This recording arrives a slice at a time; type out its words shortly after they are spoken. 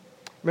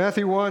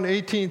Matthew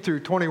 1:18 through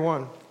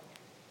 21.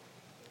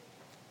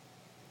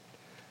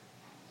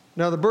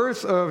 Now the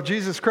birth of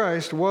Jesus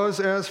Christ was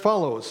as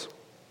follows.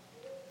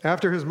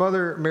 After his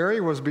mother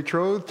Mary was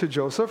betrothed to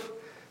Joseph,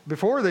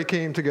 before they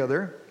came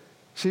together,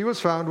 she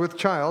was found with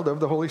child of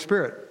the Holy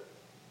Spirit.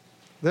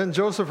 Then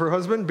Joseph, her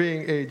husband,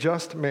 being a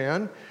just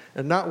man,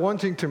 and not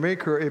wanting to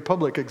make her a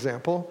public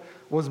example,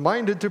 was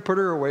minded to put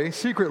her away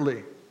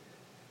secretly.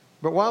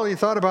 But while he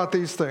thought about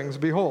these things,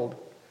 behold,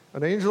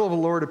 an angel of the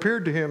Lord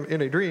appeared to him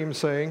in a dream,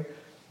 saying,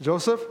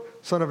 Joseph,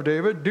 son of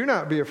David, do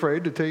not be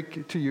afraid to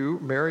take to you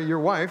Mary your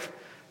wife,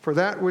 for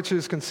that which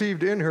is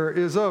conceived in her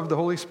is of the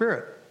Holy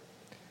Spirit.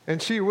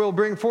 And she will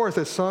bring forth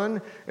a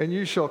son, and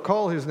you shall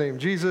call his name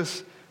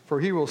Jesus, for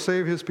he will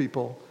save his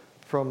people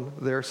from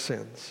their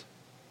sins.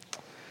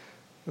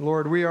 And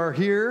Lord, we are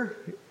here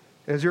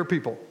as your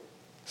people,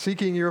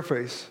 seeking your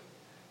face,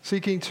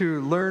 seeking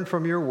to learn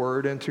from your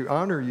word and to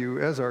honor you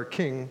as our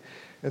King.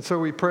 And so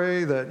we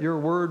pray that your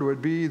word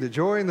would be the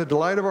joy and the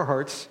delight of our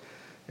hearts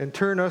and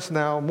turn us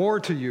now more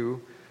to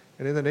you.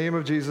 And in the name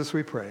of Jesus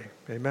we pray.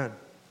 Amen.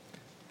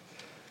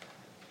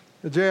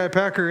 J.I.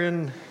 Packer,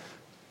 in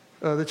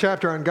the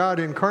chapter on God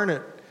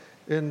incarnate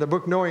in the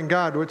book Knowing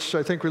God, which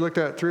I think we looked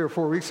at 3 or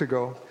 4 weeks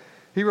ago,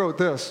 he wrote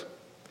this: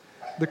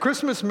 the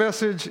Christmas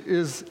message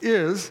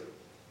is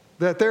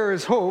that there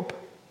is hope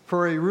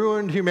for a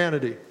ruined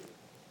humanity.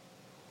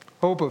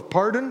 Hope of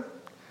pardon,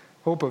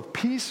 hope of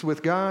peace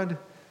with God,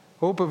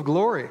 hope of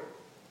glory.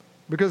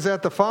 Because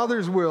at the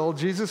Father's will,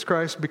 Jesus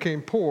Christ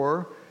became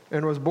poor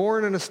and was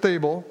born in a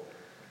stable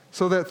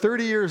so that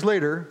 30 years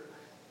later,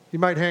 he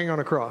might hang on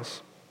a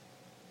cross.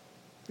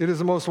 It is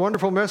the most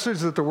wonderful message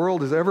that the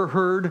world has ever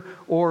heard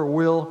or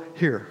will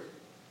hear.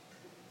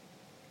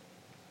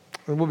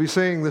 And we'll be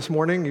saying this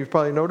morning, you've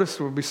probably noticed,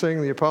 we'll be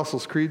saying the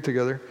Apostles' Creed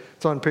together.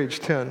 It's on page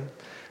 10.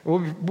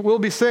 We'll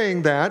be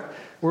saying that,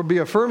 we'll be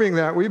affirming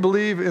that we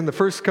believe in the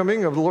first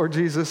coming of the Lord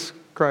Jesus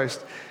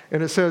Christ.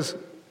 And it says,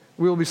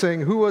 we'll be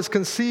saying, who was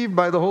conceived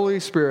by the Holy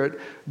Spirit,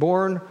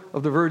 born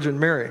of the Virgin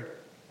Mary.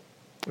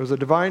 It was a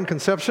divine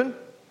conception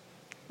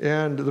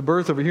and the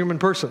birth of a human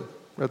person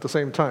at the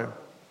same time.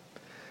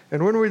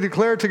 And when we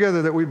declare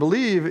together that we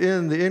believe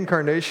in the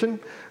incarnation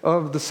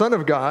of the Son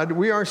of God,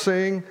 we are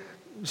saying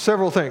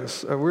several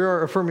things. We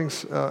are affirming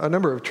a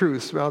number of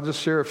truths. I'll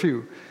just share a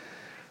few.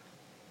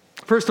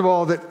 First of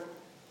all, that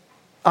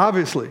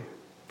obviously,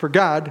 for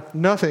God,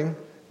 nothing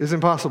is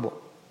impossible.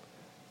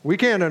 We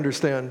can't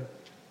understand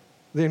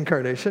the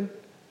incarnation,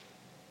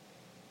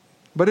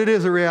 but it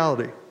is a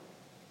reality.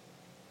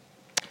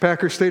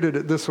 Packer stated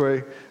it this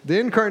way: the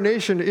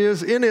incarnation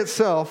is in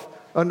itself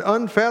an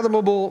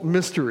unfathomable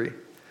mystery,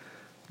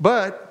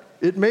 but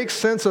it makes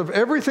sense of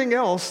everything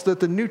else that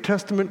the New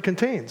Testament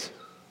contains.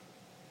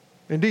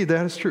 Indeed,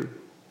 that is true.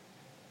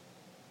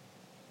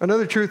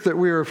 Another truth that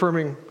we are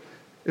affirming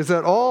is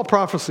that all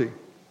prophecy,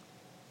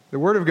 the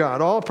Word of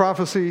God, all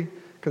prophecy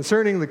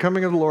concerning the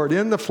coming of the Lord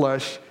in the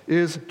flesh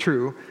is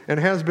true and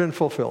has been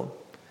fulfilled.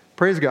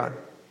 Praise God.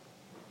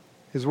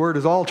 His Word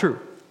is all true.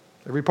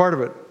 Every part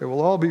of it. It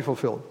will all be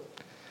fulfilled.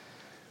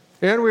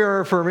 And we are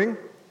affirming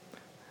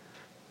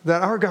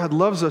that our God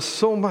loves us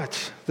so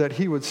much that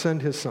he would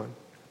send his Son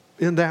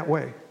in that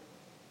way.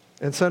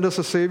 And send us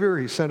a Savior.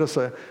 He sent us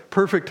a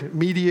perfect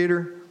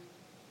mediator,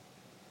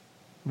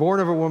 born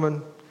of a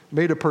woman,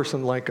 made a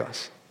person like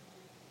us.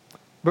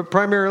 But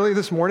primarily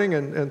this morning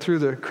and through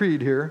the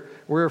creed here,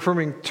 we're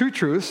affirming two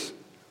truths.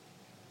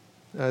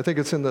 I think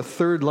it's in the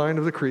third line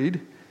of the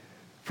creed.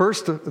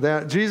 First,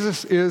 that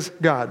Jesus is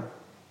God.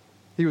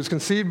 He was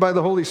conceived by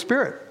the Holy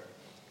Spirit.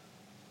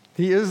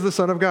 He is the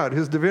Son of God.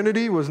 His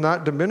divinity was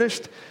not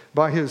diminished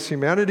by his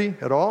humanity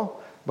at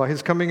all, by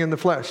his coming in the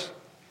flesh.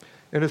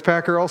 And as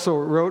Packer also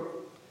wrote,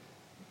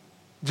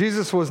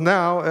 Jesus was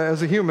now,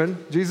 as a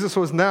human, Jesus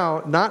was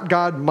now not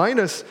God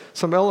minus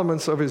some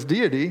elements of his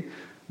deity,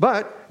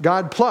 but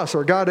God plus,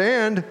 or God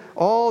and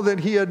all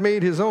that he had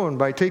made his own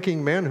by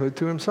taking manhood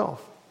to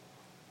himself.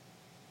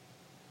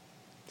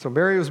 So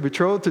Mary was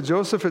betrothed to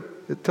Joseph,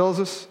 it tells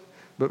us,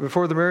 but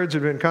before the marriage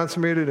had been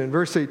consummated, in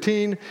verse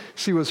 18,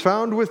 she was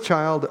found with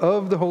child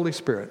of the Holy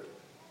Spirit.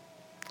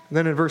 And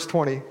then in verse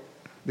 20,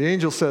 the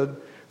angel said,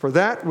 for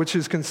that which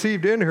is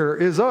conceived in her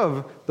is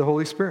of the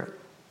Holy Spirit.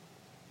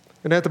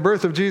 And at the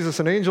birth of Jesus,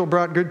 an angel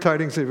brought good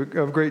tidings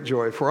of great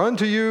joy. For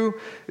unto you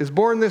is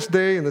born this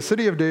day in the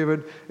city of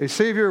David a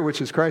Savior,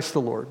 which is Christ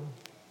the Lord.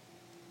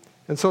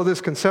 And so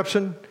this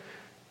conception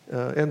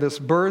and this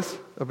birth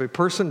of a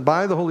person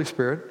by the Holy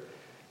Spirit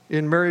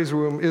in Mary's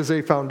womb is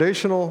a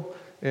foundational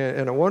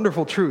and a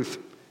wonderful truth,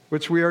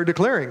 which we are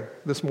declaring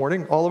this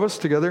morning, all of us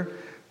together,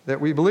 that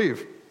we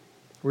believe.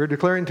 We're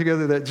declaring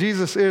together that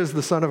Jesus is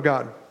the Son of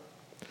God.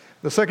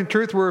 The second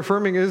truth we're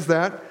affirming is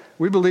that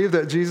we believe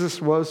that Jesus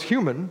was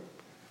human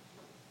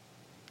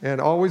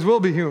and always will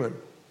be human.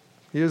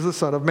 He is the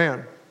Son of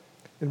Man.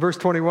 In verse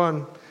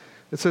 21,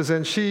 it says,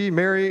 and she,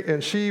 Mary,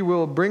 and she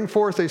will bring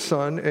forth a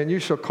son, and you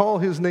shall call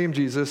his name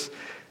Jesus,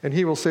 and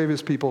he will save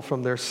his people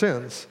from their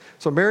sins.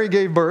 So Mary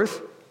gave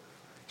birth.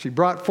 She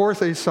brought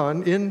forth a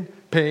son in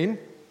pain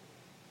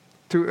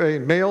to a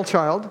male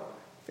child,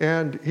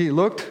 and he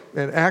looked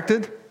and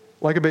acted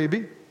like a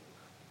baby.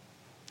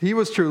 He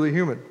was truly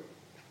human.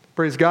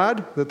 Praise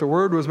God that the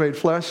Word was made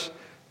flesh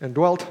and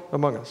dwelt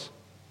among us.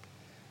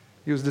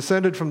 He was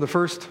descended from the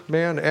first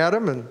man,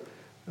 Adam,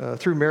 and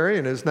through Mary,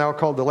 and is now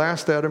called the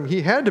last Adam.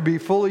 He had to be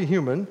fully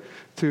human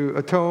to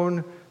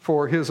atone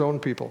for his own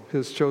people,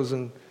 his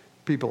chosen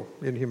people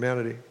in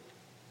humanity.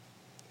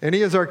 And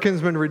he is our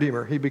kinsman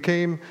redeemer. He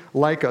became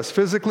like us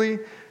physically,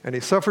 and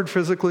he suffered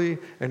physically,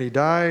 and he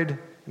died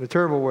in a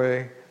terrible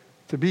way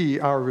to be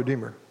our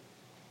redeemer.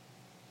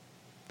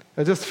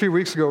 And just a few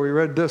weeks ago, we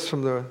read this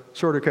from the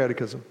Shorter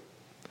Catechism.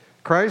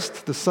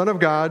 Christ, the Son of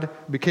God,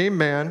 became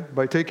man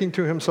by taking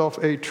to himself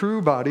a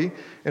true body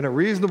and a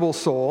reasonable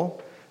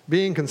soul,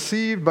 being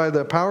conceived by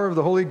the power of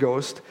the Holy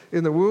Ghost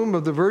in the womb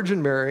of the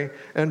Virgin Mary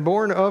and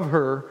born of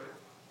her,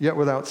 yet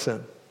without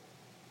sin.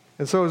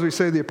 And so as we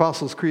say the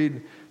Apostles'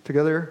 Creed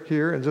together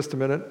here in just a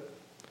minute,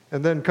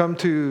 and then come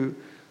to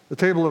the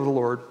table of the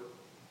Lord,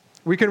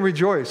 we can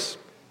rejoice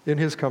in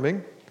his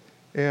coming,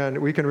 and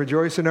we can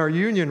rejoice in our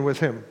union with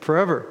him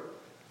forever.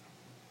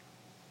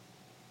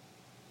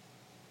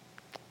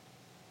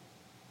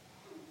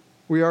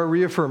 We are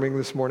reaffirming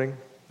this morning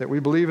that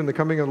we believe in the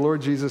coming of the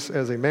Lord Jesus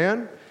as a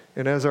man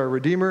and as our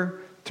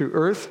Redeemer to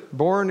earth,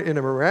 born in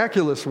a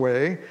miraculous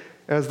way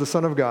as the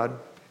Son of God,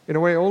 in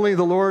a way only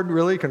the Lord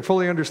really can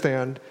fully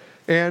understand,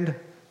 and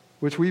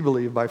which we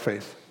believe by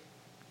faith.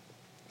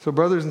 So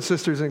brothers and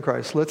sisters in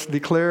Christ, let's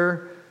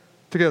declare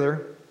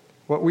together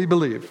what we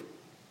believe.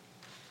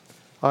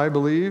 I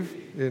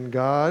believe in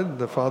God,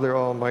 the Father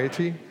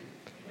Almighty,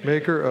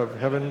 maker of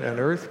heaven and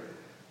earth,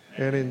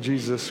 and in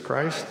Jesus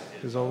Christ,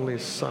 his only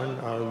Son,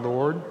 our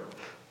Lord,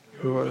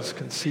 who was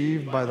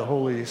conceived by the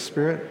Holy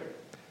Spirit,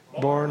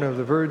 born of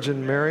the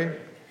Virgin Mary,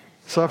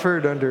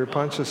 suffered under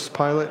Pontius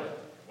Pilate,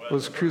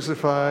 was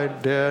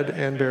crucified, dead,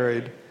 and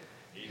buried.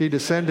 He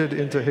descended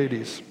into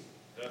Hades.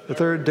 The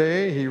third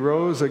day he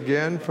rose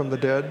again from the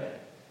dead.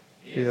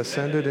 He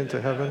ascended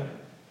into heaven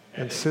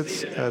and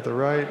sits at the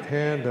right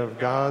hand of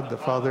God the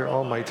Father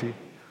Almighty.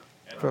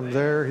 From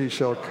there he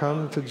shall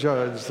come to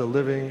judge the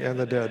living and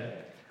the dead.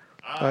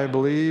 I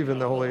believe in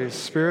the Holy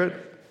Spirit,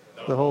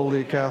 the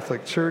Holy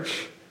Catholic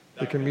Church,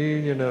 the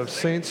communion of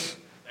saints,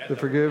 the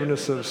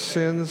forgiveness of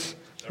sins,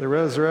 the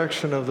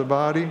resurrection of the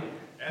body,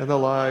 and the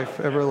life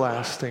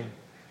everlasting.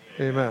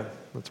 Amen.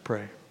 Let's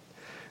pray.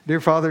 Dear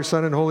Father,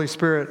 Son, and Holy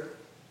Spirit,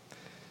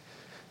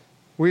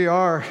 we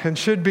are and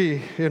should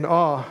be in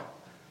awe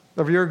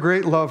of your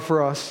great love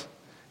for us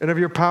and of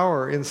your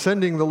power in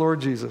sending the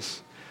Lord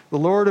Jesus, the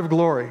Lord of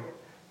glory,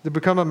 to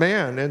become a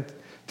man and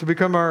to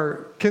become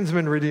our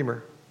kinsman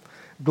redeemer.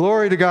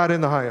 Glory to God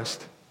in the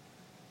highest.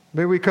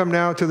 May we come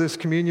now to this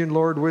communion,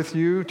 Lord, with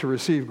you to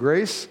receive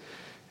grace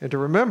and to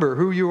remember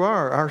who you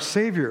are, our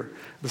Savior,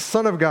 the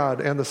Son of God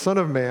and the Son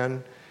of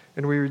Man.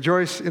 And we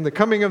rejoice in the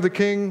coming of the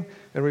King,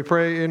 and we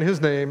pray in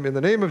his name, in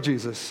the name of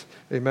Jesus.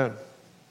 Amen.